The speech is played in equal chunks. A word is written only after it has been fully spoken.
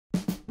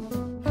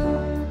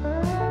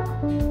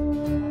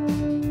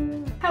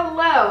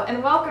Hello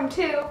and welcome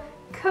to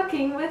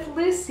Cooking with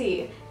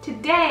Lucy.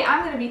 Today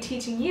I'm going to be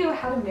teaching you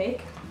how to make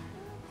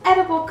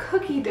edible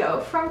cookie dough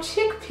from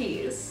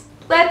chickpeas.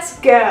 Let's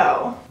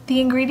go!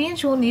 The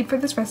ingredients you will need for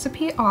this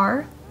recipe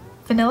are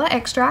vanilla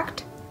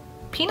extract,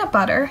 peanut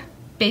butter,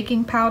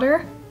 baking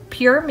powder,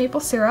 pure maple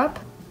syrup,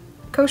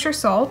 kosher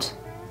salt,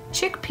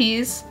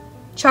 chickpeas,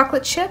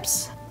 chocolate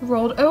chips,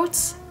 rolled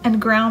oats,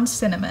 and ground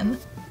cinnamon.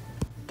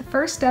 The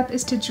first step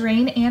is to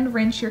drain and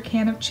rinse your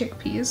can of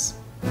chickpeas.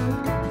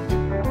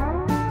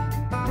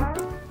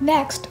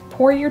 Next,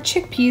 pour your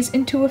chickpeas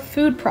into a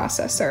food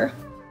processor.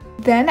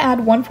 Then add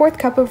 1/4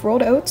 cup of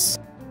rolled oats,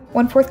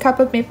 1/4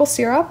 cup of maple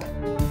syrup,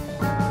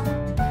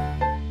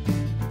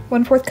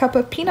 1/4 cup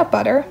of peanut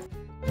butter,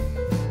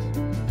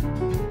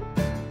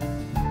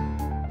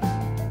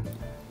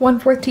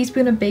 1/4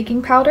 teaspoon of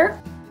baking powder,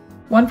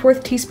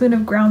 1/4 teaspoon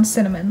of ground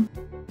cinnamon,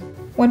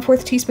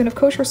 1/4 teaspoon of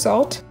kosher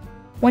salt,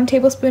 1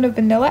 tablespoon of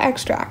vanilla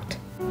extract.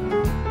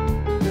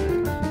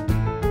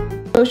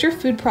 Close your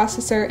food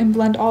processor and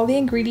blend all the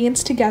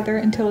ingredients together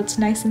until it's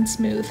nice and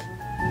smooth.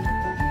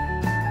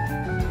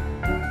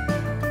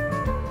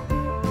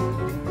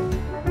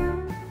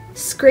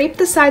 Scrape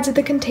the sides of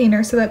the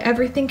container so that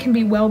everything can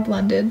be well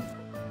blended.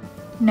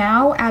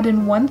 Now add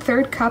in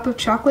 1/3 cup of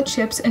chocolate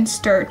chips and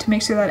stir to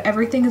make sure that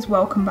everything is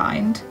well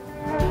combined.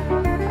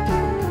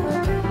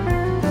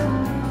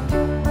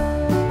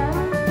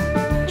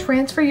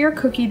 Transfer your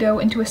cookie dough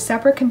into a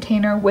separate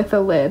container with a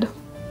lid.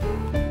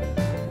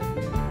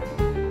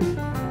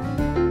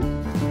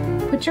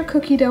 Put your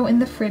cookie dough in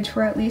the fridge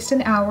for at least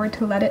an hour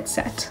to let it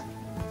set.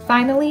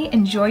 Finally,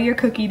 enjoy your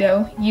cookie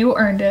dough. You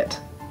earned it.